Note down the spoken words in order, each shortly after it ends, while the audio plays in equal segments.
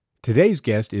Today's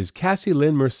guest is Cassie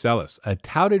Lynn Mercelus, a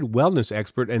touted wellness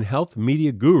expert and health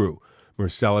media guru.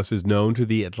 Marcelus is known to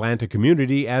the Atlanta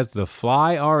community as the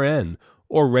Fly RN,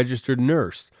 or registered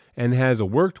nurse, and has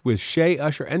worked with Shae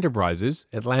Usher Enterprises,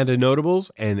 Atlanta Notables,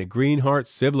 and Greenheart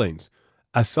Siblings.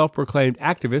 A self-proclaimed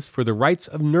activist for the rights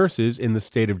of nurses in the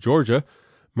state of Georgia,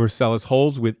 Marcelus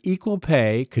holds with equal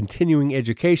pay, continuing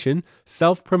education,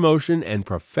 self-promotion, and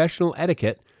professional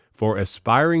etiquette for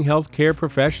aspiring healthcare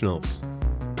professionals.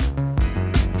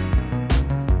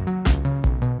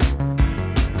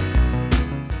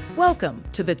 Welcome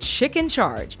to the Chick in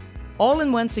Charge.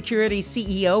 All-in-One Security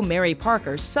CEO Mary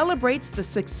Parker celebrates the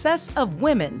success of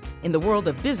women in the world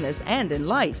of business and in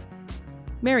life.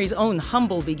 Mary's own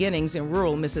humble beginnings in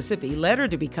rural Mississippi led her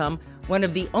to become one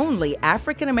of the only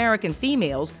African-American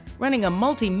females running a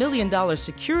multi-million-dollar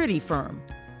security firm.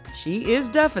 She is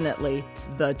definitely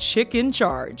the Chick in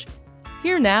Charge.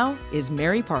 Here now is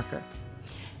Mary Parker.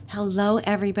 Hello,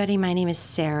 everybody. My name is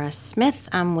Sarah Smith.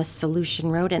 I'm with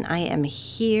Solution Road, and I am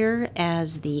here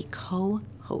as the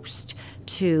co-host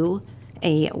to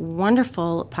a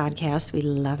wonderful podcast. We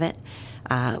love it.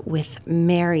 With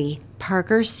Mary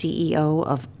Parker, CEO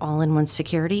of All-in-One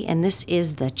Security, and this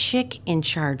is the Chick in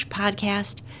Charge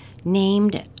podcast,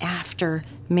 named after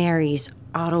Mary's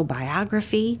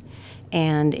autobiography,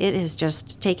 and it has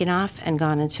just taken off and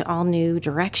gone into all new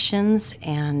directions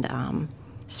and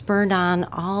spurred on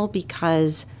all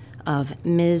because of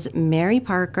Ms. Mary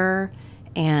Parker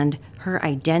and her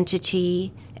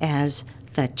identity as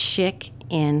the Chick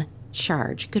in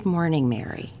Charge. Good morning,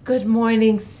 Mary. Good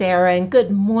morning, Sarah, and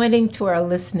good morning to our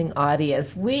listening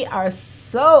audience. We are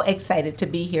so excited to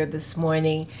be here this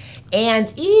morning,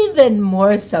 and even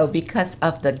more so because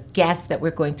of the guest that we're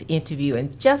going to interview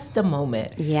in just a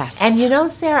moment. Yes. And you know,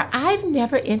 Sarah, I've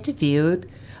never interviewed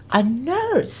a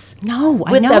nurse. No,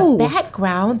 I with know. the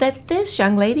background that this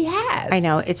young lady has. I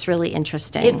know. It's really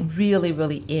interesting. It really,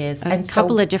 really is. A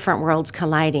couple of different worlds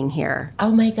colliding here.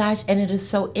 Oh my gosh, and it is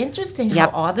so interesting how Yep.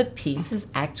 all the pieces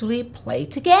actually play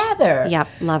together. Yep,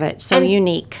 love it. So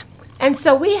unique. And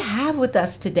so we have with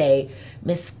us today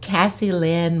Miss Cassie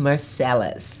Lynn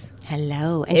Mercelus.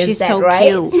 Hello. And Is she's that so right?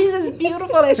 cute. She's as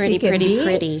beautiful as she can be.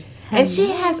 Pretty. And she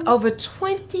has over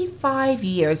 25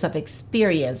 years of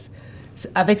experience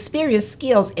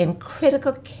skills in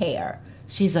critical care.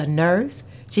 She's a nurse.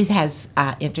 She has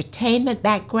entertainment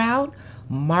background,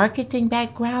 marketing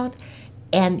background,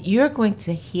 and you're going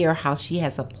to hear how she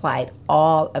has applied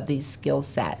all of these skill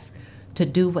sets to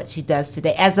do what she does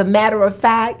today. As a matter of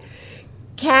fact,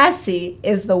 Cassie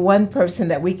is the one person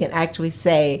that we can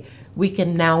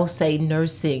now say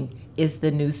nursing is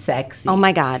the new sexy. Oh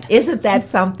my God. Isn't that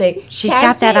something? She's Cassie,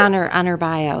 got that on her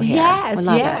bio here. Yes, we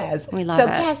love yes. it. We love so, it.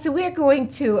 Cassie, we're going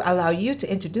to allow you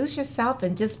to introduce yourself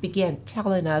and just begin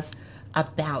telling us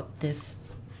about this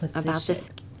position. About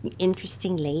this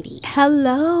interesting lady.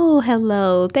 Hello.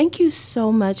 Thank you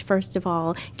so much, first of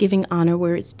all, giving honor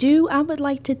where it's due. I would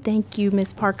like to thank you,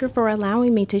 Ms. Parker, for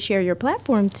allowing me to share your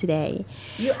platform today.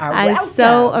 You are I welcome.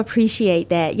 so appreciate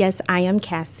that. Yes, I am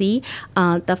Cassie,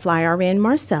 the Fly RN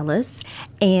Marcelus,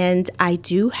 and I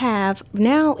do have,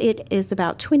 now it is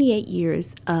about 28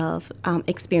 years of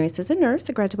experience as a nurse.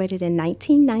 I graduated in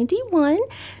 1991,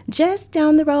 just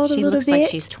down the road a She little looks bit.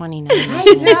 like she's 29. I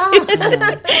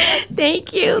know.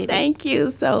 Thank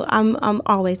you. So I'm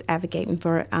always advocating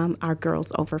for our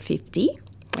girls over 50.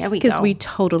 There we go. Because we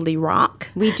totally rock.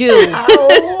 We do.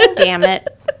 Oh, Damn it.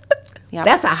 Yep.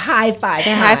 that's a high five.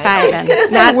 They're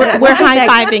high-fiving. We're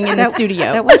high-fiving in the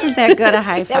studio. That wasn't that good a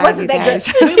high five, That wasn't you that guys.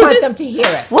 good. We want them to hear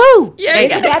it. Woo! Yeah,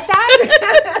 Did you get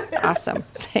that? Awesome.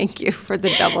 Thank you for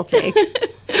the double take.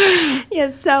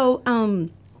 Yes. So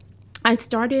I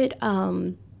started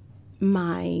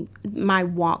my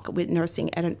walk with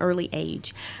nursing at an early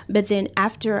age, but then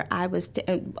after I was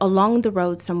along the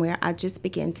road somewhere, I just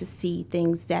began to see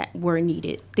things that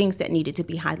needed to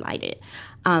be highlighted.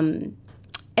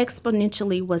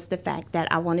 Exponentially was the fact that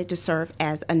I wanted to serve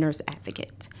as a nurse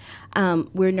advocate.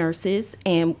 We're nurses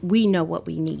and we know what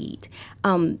we need.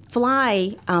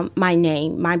 Fly,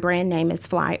 my brand name is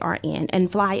Fly RN,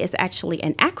 and Fly is actually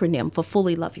an acronym for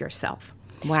Fully Love Yourself.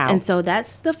 Wow. And so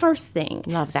that's the first thing.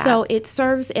 Love that. So it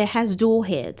has dual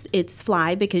heads. It's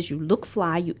fly because you look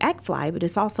fly, you act fly, but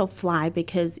it's also fly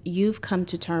because you've come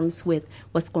to terms with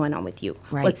what's going on with you.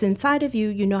 Right. What's inside of you,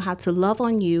 you know how to love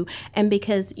on you, and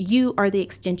because you are the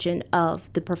extension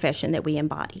of the profession that we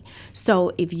embody.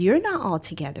 So if you're not all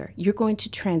together, you're going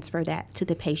to transfer that to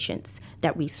the patients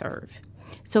that we serve.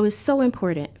 So it's so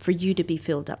important for you to be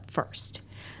filled up first.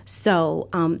 So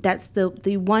that's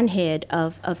the one head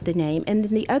of the name. And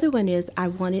then the other one is I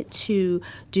wanted to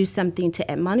do something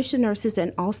to admonish the nurses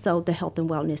and also the health and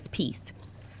wellness piece.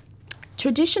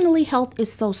 Traditionally, health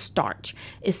is so starch.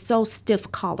 It's so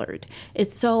stiff-collared.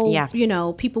 It's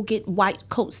so, people get white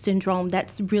coat syndrome.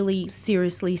 That's really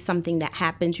seriously something that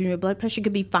happens. Your blood pressure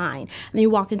could be fine. And then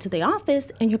you walk into the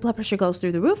office and your blood pressure goes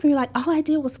through the roof and you're like, all I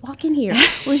did was walk in here.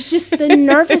 It was just the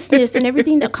nervousness and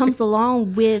everything that comes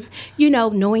along with,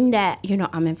 knowing that,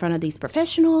 I'm in front of these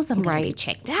professionals. I'm going to be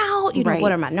checked out.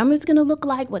 What are my numbers going to look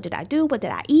like? What did I do? What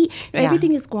did I eat?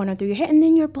 Everything is going on through your head. And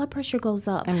then your blood pressure goes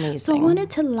up. Amazing. So I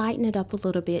wanted to lighten it up a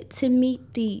little bit to meet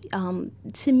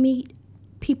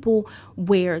people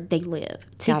where they live,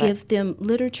 to give them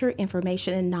literature,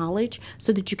 information, and knowledge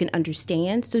so that you can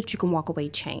understand, so that you can walk away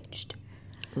changed.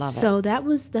 Love it. So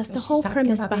that's the whole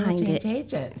premise behind it.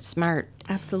 Agent. Smart.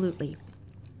 Absolutely.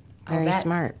 Very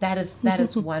smart. That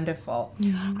is wonderful.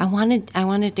 I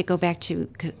wanted to go back to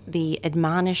the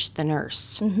admonish the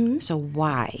nurse. Mm-hmm. So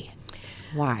why?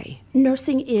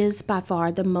 Nursing is by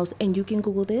far the most, and you can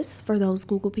Google this for those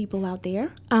Google people out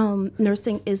there.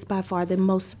 Nursing is by far the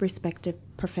most respected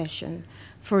profession.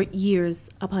 For years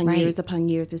upon years upon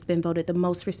years, it's been voted the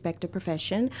most respected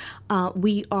profession.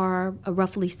 We are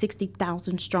roughly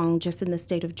 60,000 strong just in the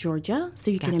state of Georgia,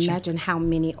 so you can imagine how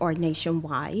many are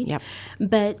nationwide. Yep.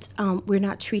 But we're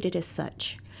not treated as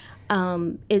such.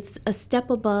 It's a step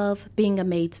above being a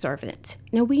maid servant.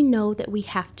 Now, we know that we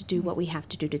have to do what we have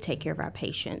to do to take care of our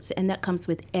patients, and that comes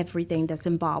with everything that's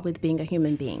involved with being a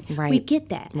human being. Right. We get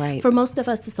that. Right. For most of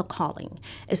us, it's a calling.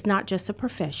 It's not just a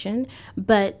profession,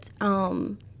 but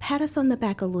pat us on the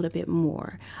back a little bit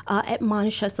more,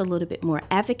 admonish us a little bit more,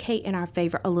 advocate in our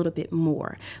favor a little bit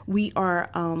more. We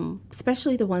are,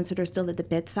 especially the ones that are still at the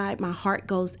bedside, my heart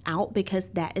goes out because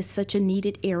that is such a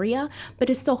needed area, but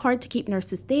it's so hard to keep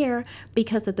nurses there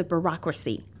because of the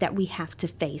bureaucracy that we have to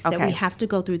face, that we have to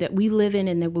go through, that we live in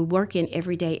and that we work in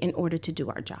every day in order to do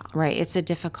our jobs. Right. It's a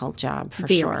difficult job for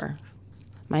Very. sure.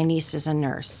 My niece is a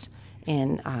nurse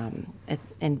at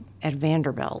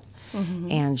Vanderbilt.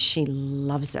 Mm-hmm. And she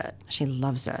loves it.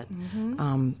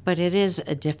 Mm-hmm. But it is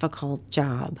a difficult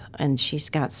job, and she's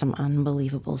got some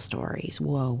unbelievable stories.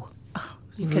 Whoa.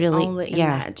 You can only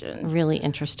imagine. Really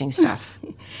interesting stuff.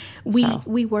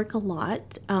 We work a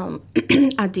lot.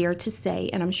 I dare to say,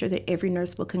 and I'm sure that every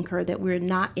nurse will concur, that we're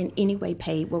not in any way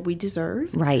paid what we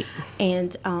deserve. Right.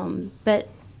 And but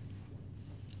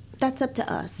that's up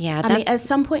to us. Yeah, I mean, at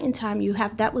some point in time,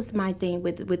 that was my thing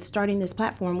with starting this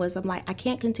platform, was I'm like, I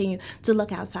can't continue to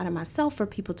look outside of myself for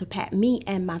people to pat me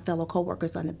and my fellow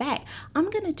coworkers on the back. I'm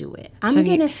going to do it. I'm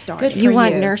going to start it. You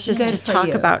want nurses to talk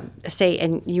about,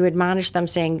 and you admonish them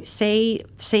saying, say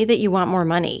that you want more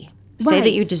money. Say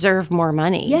that you deserve more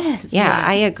money. Yes. Yeah,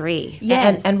 I agree.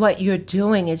 Yes. And what you're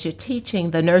doing is you're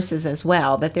teaching the nurses as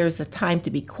well that there's a time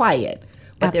to be quiet.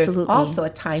 But Absolutely. There's also a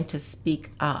time to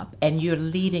speak up, and you're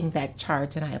leading that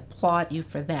charge, and I applaud you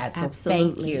for that. So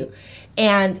Absolutely. Thank you.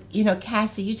 And,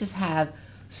 Cassie, you just have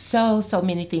so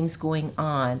many things going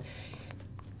on.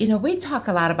 We talk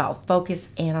a lot about focus,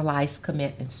 analyze,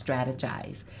 commit, and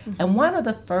strategize. Mm-hmm. And one of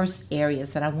the first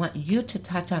areas that I want you to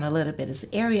touch on a little bit is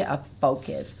the area of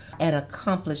focus. An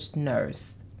accomplished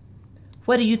nurse.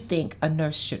 What do you think a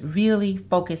nurse should really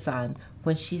focus on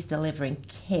when she's delivering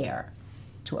care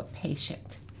to a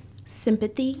patient?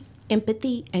 Sympathy,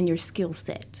 empathy, and your skill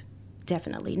set.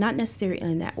 Definitely. Not necessarily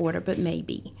in that order, but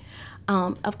maybe.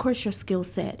 Of course, your skill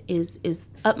set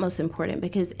is utmost important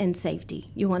because in safety,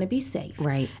 you want to be safe.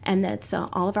 Right. And that's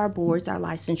all of our boards, our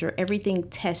licensure, everything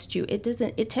tests you.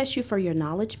 It tests you for your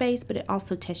knowledge base, but it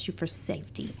also tests you for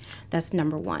safety. That's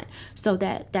number one. So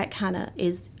that kind of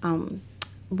is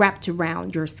wrapped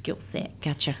around your skill set.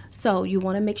 Gotcha. So you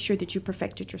want to make sure that you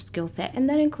perfected your skill set, and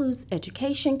that includes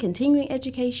education, continuing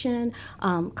education,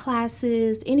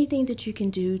 classes, anything that you can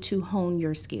do to hone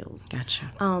your skills. Gotcha.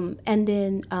 And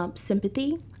then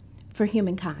sympathy for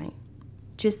humankind,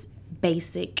 just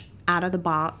basic, out of the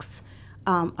box.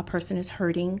 A person is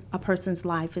hurting, a person's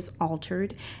life is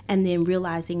altered, and then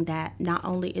realizing that not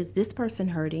only is this person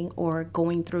hurting or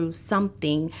going through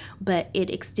something, but it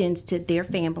extends to their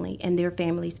family and their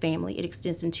family's family. It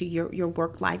extends into your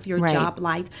work life, your job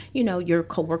life. Your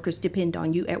coworkers depend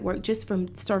on you at work. Just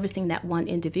from servicing that one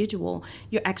individual,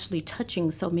 you're actually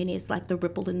touching so many. It's like the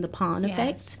ripple in the pond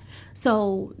effect.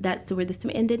 So that's where this,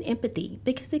 and then empathy,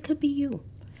 because it could be you.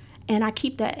 And I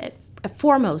keep that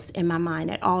foremost in my mind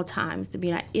at all times, to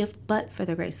be like, if but for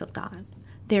the grace of God,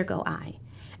 there go I.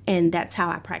 And that's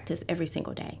how I practice every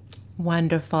single day.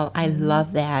 Wonderful. I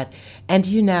love that. And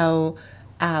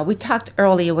we talked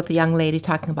earlier with the young lady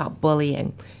talking about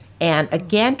bullying. And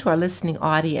again, to our listening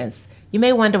audience, you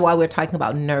may wonder why we're talking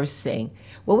about nursing.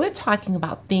 Well, we're talking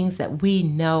about things that we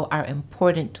know are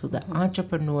important to the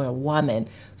entrepreneurial woman.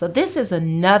 So this is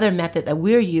another method that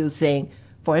we're using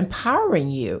for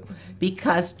empowering you,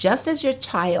 because just as your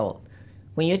child,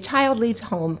 when your child leaves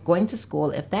home going to school,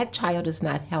 if that child is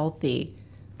not healthy,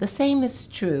 the same is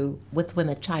true with when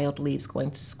a child leaves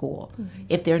going to school.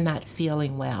 If they're not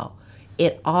feeling well,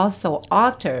 it also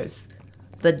alters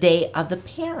the day of the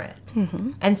parent.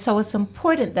 And so it's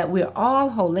important that we're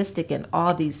all holistic in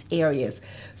all these areas.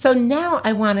 So now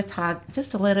I want to talk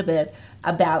just a little bit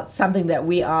about something that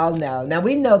we all know. Now,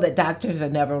 we know that doctors are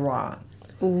never wrong.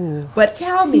 Ooh. But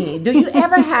tell me, do you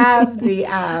ever have the...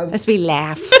 Let's be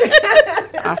laugh.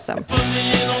 Awesome.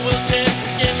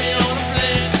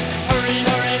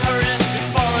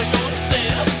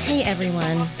 Hey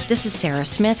everyone, this is Sarah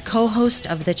Smith, co-host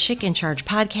of the Chick in Charge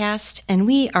podcast, and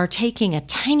we are taking a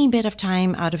tiny bit of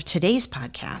time out of today's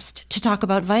podcast to talk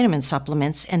about vitamin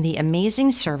supplements and the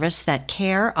amazing service that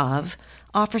Care of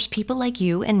offers people like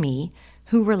you and me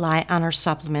who rely on our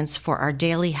supplements for our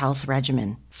daily health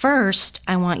regimen. First,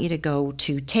 I want you to go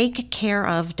to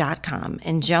takecareof.com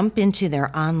and jump into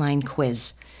their online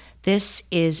quiz. This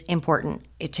is important.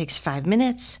 It takes 5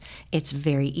 minutes, it's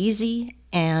very easy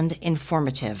and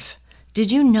informative.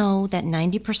 Did you know that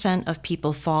 90% of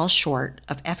people fall short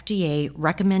of FDA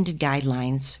recommended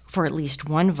guidelines for at least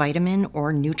one vitamin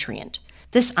or nutrient?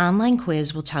 This online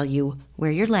quiz will tell you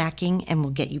where you're lacking and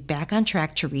will get you back on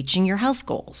track to reaching your health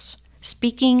goals.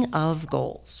 Speaking of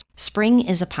goals, spring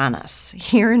is upon us.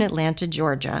 Here in Atlanta,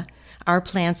 Georgia, our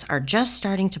plants are just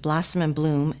starting to blossom and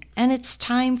bloom, and it's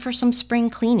time for some spring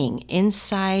cleaning,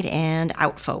 inside and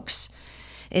out, folks.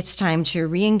 It's time to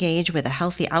re-engage with a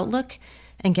healthy outlook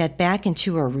and get back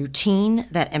into a routine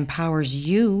that empowers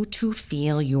you to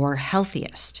feel your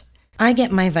healthiest. I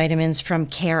get my vitamins from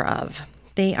Care of.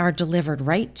 They are delivered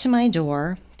right to my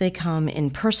door. They come in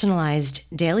personalized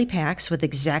daily packs with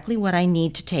exactly what I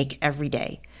need to take every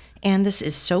day. And this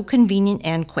is so convenient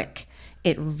and quick.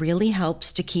 It really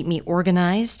helps to keep me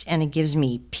organized, and it gives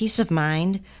me peace of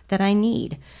mind that I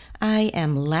need. I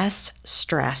am less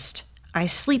stressed. I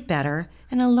sleep better,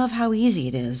 and I love how easy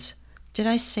it is. Did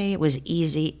I say it was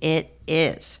easy? It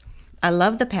is. I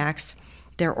love the packs.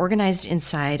 They're organized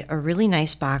inside a really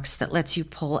nice box that lets you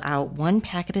pull out one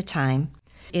pack at a time.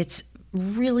 It's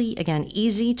really, again,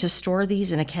 easy to store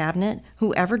these in a cabinet.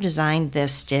 Whoever designed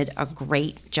this did a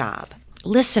great job.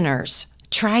 Listeners,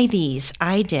 try these.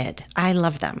 I did. I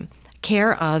love them.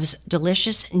 Care of's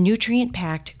delicious,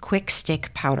 nutrient-packed quick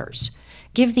stick powders.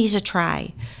 Give these a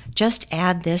try. Just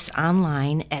add this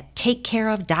online at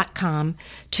takecareof.com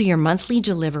to your monthly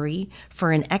delivery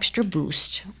for an extra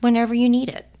boost whenever you need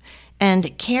it.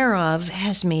 And Care of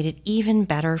has made it even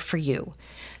better for you.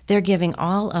 They're giving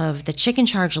all of the Chick in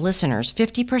Charge listeners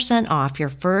 50% off your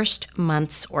first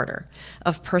month's order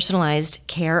of personalized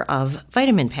Care of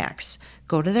vitamin packs.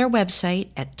 Go to their website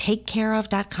at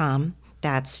takecareof.com,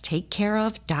 that's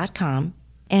takecareof.com,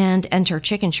 and enter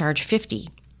Chick in Charge 50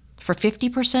 for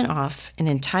 50% off an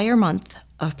entire month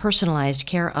of personalized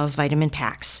Care of vitamin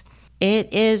packs.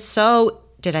 It is so,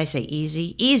 did I say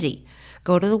easy? Easy.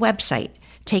 Go to the website,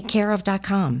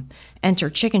 takecareof.com, enter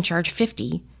Chick in Charge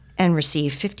 50, and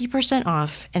receive 50%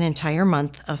 off an entire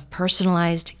month of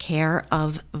personalized Care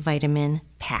of vitamin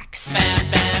packs.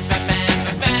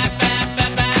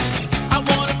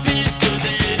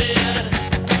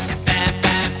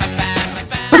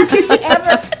 Did you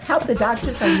ever help the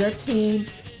doctors on your team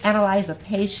analyze a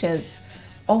patient's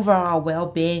overall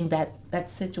well-being,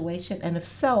 that situation? And if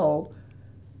so,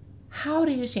 how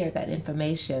do you share that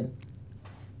information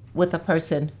with a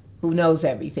person who knows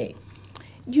everything?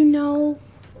 You know,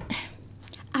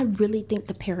 I really think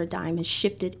the paradigm has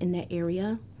shifted in that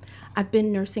area. I've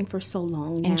been nursing for so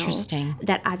long now. Interesting.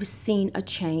 That I've seen a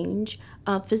change.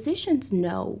 Physicians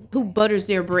know who butters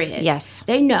their bread. Yes.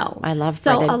 They know. I love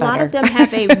so breaded a lot butter. of them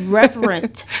have a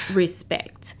reverent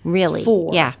respect Really?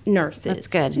 for Yeah. nurses. That's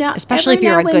good. Now, Especially if every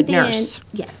you're now a and good then- nurse.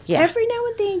 Yes. Yeah. Every now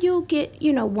and then you'll get,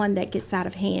 one that gets out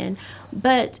of hand.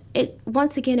 But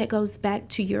once again, it goes back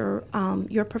to your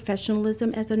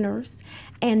professionalism as a nurse.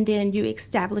 And then you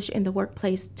establish in the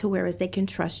workplace to whereas they can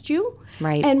trust you.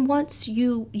 Right. And once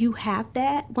you have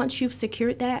that, once you've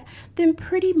secured that, then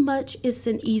pretty much it's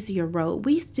an easier road.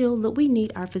 we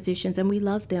need our physicians, and we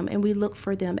love them, and we look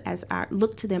to them as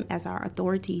our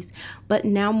authorities. But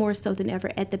now more so than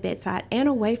ever, at the bedside and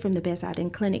away from the bedside in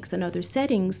clinics and other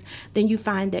settings, then you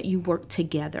find that you work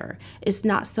together. It's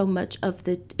not so much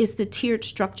it's the tiered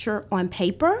structure on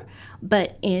paper,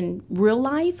 but in real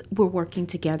life, we're working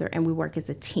together and we work as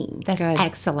a team. That's Good.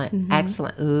 excellent.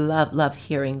 Excellent. Love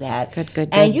hearing that. Good.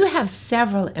 And you have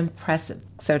several impressive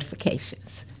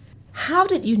certifications. How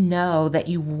did you know that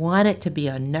you wanted to be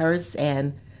a nurse,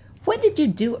 and what did you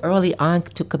do early on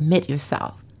to commit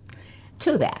yourself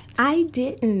to that? I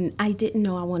didn't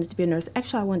know I wanted to be a nurse.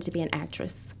 Actually, I wanted to be an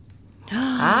actress.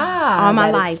 All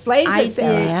my life. I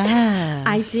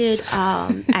Yes. did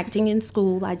acting in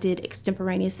school. I did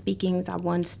extemporaneous speakings. I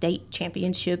won state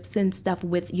championships and stuff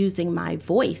with using my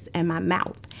voice and my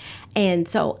mouth. And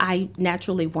so I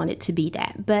naturally wanted to be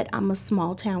that. But I'm a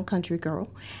small town country girl.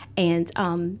 And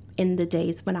in the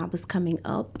days when I was coming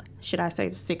up, should I say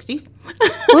the 60s?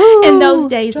 In those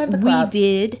days, we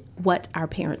did what our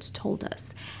parents told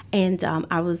us. And I'm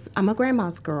a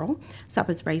grandma's girl, so I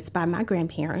was raised by my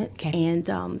grandparents. Okay.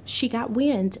 And she got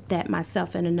wind that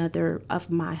myself and another of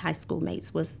my high school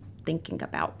mates was thinking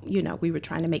about, we were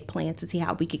trying to make plans to see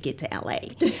how we could get to LA.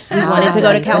 We wanted to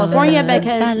go to California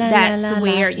because that's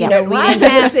where, we didn't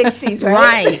have the 60s,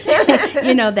 right?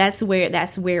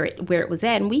 That's where it was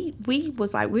at. And we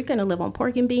was like, we're going to live on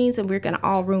pork and beans, and we're going to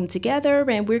all room together,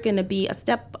 and we're going to be a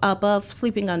step above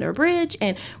sleeping under a bridge,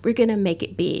 and we're going to make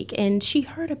it big. And she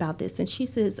heard about this, and she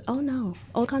says, oh no,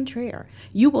 au contraire,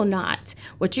 you will not.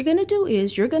 What you're going to do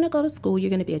is you're going to go to school, you're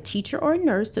going to be a teacher or a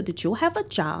nurse so that you'll have a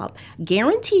job,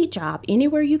 guaranteed job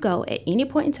anywhere you go at any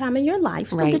point in time in your life,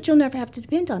 so that you'll never have to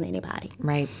depend on anybody.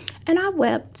 Right. And I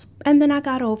wept, and then I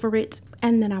got over it,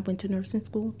 and then I went to nursing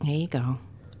school. There you go.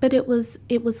 But it was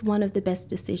one of the best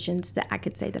decisions that I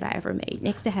could say that I ever made,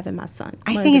 next to having my son.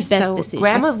 I think it's so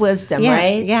grandma wisdom,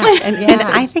 right? Yeah, and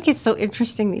I think it's so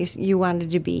interesting that you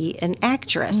wanted to be an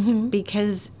actress,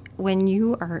 because when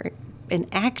you are an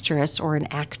actress or an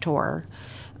actor,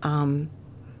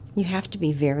 you have to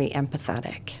be very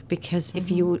empathetic, because if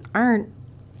you aren't,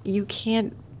 you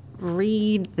can't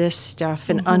read this stuff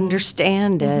and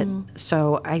understand it.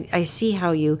 So I see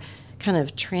how you kind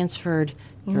of transferred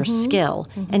your skill.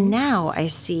 And now I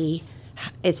see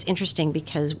it's interesting,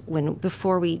 because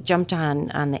before we jumped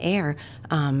on the air,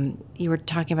 you were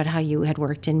talking about how you had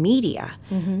worked in media.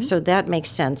 So that makes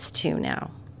sense too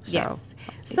now. Yes.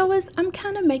 So I'm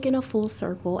kind of making a full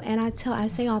circle, and I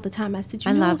say all the time, I said,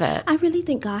 I love it. I really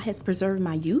think God has preserved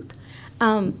my youth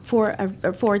for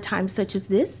a time such as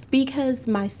this, because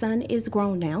my son is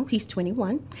grown now. He's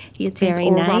 21. He attends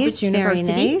Oral Roberts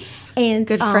University. Very nice. And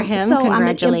good for him. So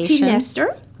Congratulations. I'm an empty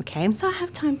nester. Okay. So I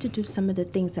have time to do some of the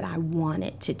things that I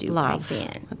wanted to do back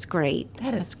then. That's great.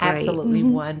 That's absolutely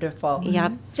wonderful.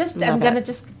 Yep. I'm going to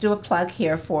just do a plug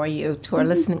here for you, to our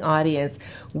listening audience.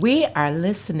 We are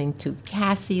listening to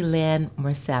Cassie Lynn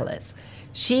Mercelus.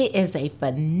 She is a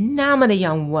phenomenal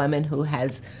young woman who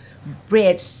has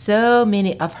bridged so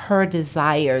many of her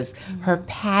desires, her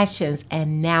passions,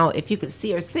 and now, if you could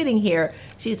see her sitting here,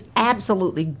 she's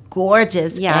absolutely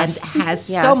gorgeous and has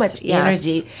so much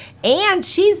energy, and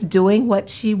she's doing what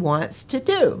she wants to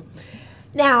do.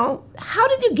 Now, how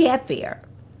did you get there?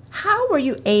 How were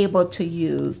you able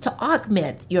to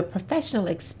augment your professional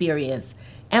experience,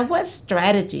 and what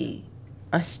strategies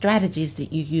that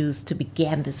you used to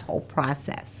begin this whole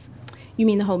process? You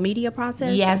mean the whole media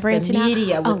process? Yes, the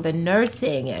media with the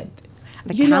nursing and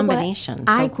the combination.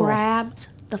 I grabbed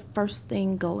the first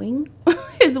thing going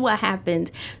is what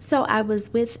happened. So I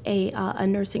was with a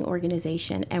nursing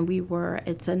organization, and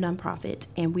it's a nonprofit,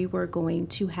 and we were going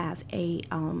to have a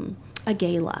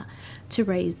gala to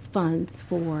raise funds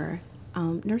for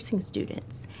nursing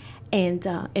students. And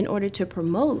in order to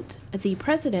promote, the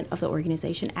president of the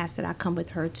organization asked that I come with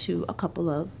her to a couple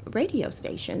of radio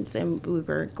stations, and we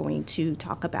were going to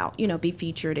talk about, be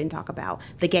featured and talk about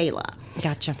the gala.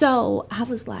 Gotcha. So I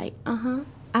was like,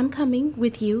 I'm coming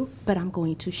with you, but I'm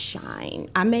going to shine.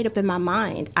 I made up in my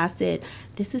mind. I said,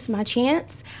 this is my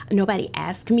chance. Nobody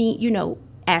asked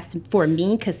for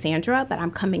me, Cassandra, but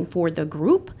I'm coming for the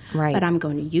group. Right. But I'm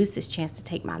going to use this chance to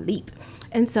take my leap.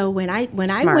 And so when I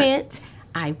went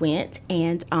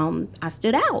and I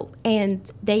stood out, and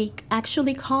they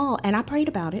actually called, and I prayed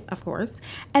about it, of course,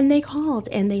 and they called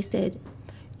and they said,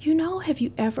 have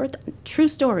you ever, true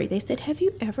story, they said, have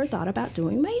you ever thought about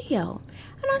doing radio?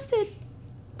 And I said,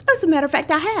 as a matter of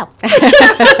fact, I have.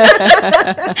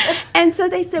 And so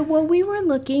they said, well, we were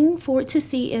looking to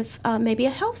see if maybe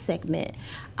a health segment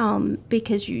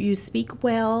because you speak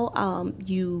well,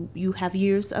 you have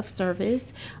years of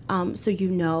service, so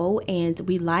and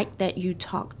we like that you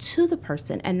talk to the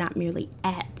person and not merely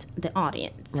at the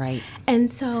audience. Right.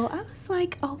 And so I was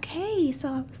like, okay. So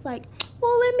I was like,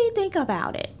 well, let me think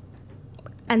about it.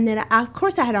 And then, of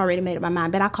course, I had already made up my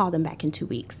mind, but I called them back in 2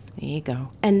 weeks. There you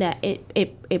go. And that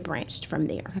it branched from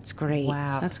there. That's great.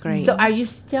 Wow. That's great. So are you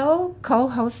still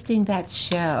co-hosting that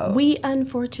show? We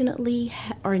unfortunately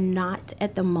are not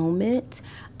at the moment.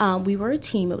 We were a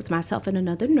team. It was myself and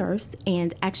another nurse.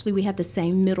 And actually, we have the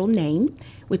same middle name,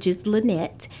 which is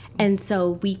Lynette. And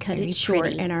so we cut Very it short.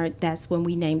 pretty. And that's when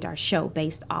we named our show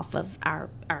based off of our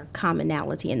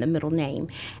commonality in the middle name.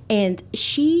 And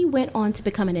she went on to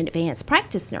become an advanced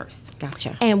practice nurse.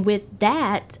 Gotcha. And with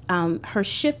that, her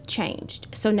shift changed.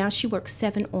 So now she works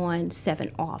 7 on,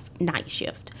 7 off night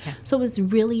shift. Yeah. So it was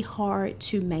really hard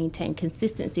to maintain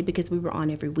consistency because we were on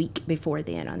every week before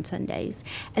then on Sundays.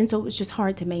 And so it was just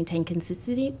hard to maintain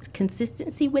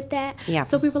consistency with that. Yeah.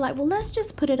 So we were like, well, let's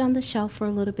just put it on the shelf for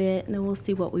a little bit and then we'll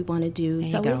see what we want to do.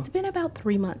 So you go. it's been about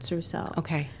 3 months or so.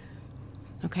 Okay.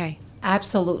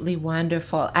 Absolutely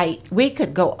wonderful. We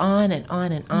could go on and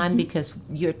on and on because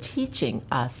you're teaching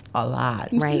us a lot.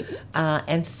 Right.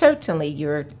 And certainly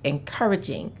you're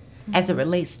encouraging as it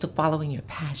relates to following your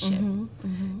passion.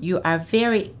 You are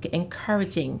very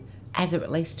encouraging as it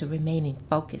relates to remaining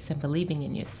focused and believing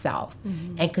in yourself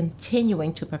and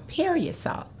continuing to prepare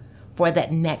yourself for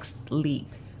that next leap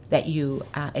that you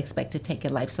expect to take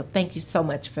in life. So thank you so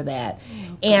much for that.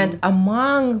 And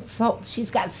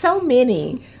she's got so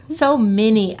many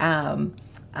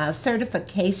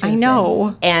certifications. I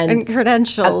know. And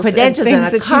credentials. Credentials and and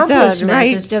things that she's done, accomplishments.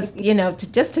 right? It's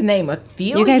just to name a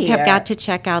few. You guys here. have got to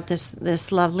check out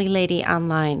this lovely lady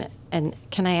online. And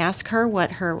can I ask her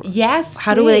what her... Yes,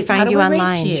 How do they please. find How do you we reach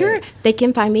online? you? Sure. They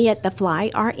can find me at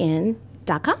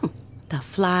theflyrn.com.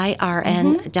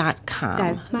 theflyrn.com.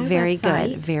 That's my Very website.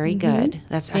 good. Very good.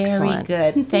 That's excellent.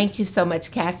 Very good. Thank you so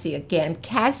much, Cassie. Again,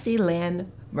 Cassie Lynn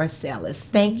Mercelus.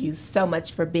 Thank you so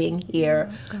much for being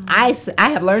here. I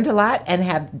have learned a lot and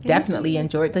have definitely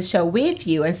enjoyed the show with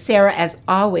you. And Sarah, as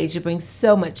always, you bring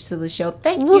so much to the show.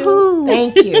 Thank you. Woohoo.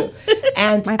 Thank you.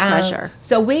 And My pleasure.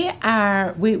 So we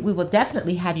will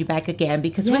definitely have you back again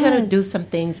because we're going to Yes. do some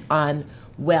things on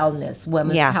wellness,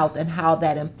 women's Yeah. health, and how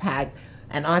that impacts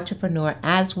an entrepreneur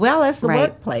as well as the Right.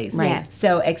 workplace. Right. Yes.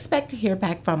 So expect to hear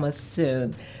back from us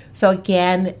soon. So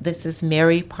again, this is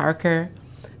Mary Parker.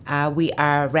 We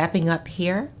are wrapping up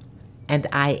here, and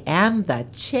I am the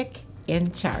chick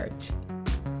in charge.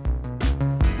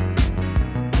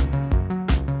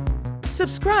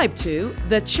 Subscribe to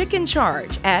The Chick in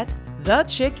Charge at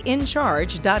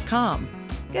thechickincharge.com.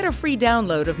 Get a free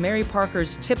download of Mary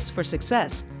Parker's Tips for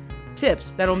Success.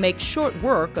 Tips that'll make short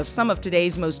work of some of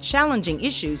today's most challenging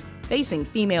issues facing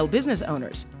female business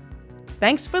owners.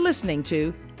 Thanks for listening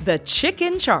to The Chick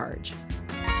in Charge.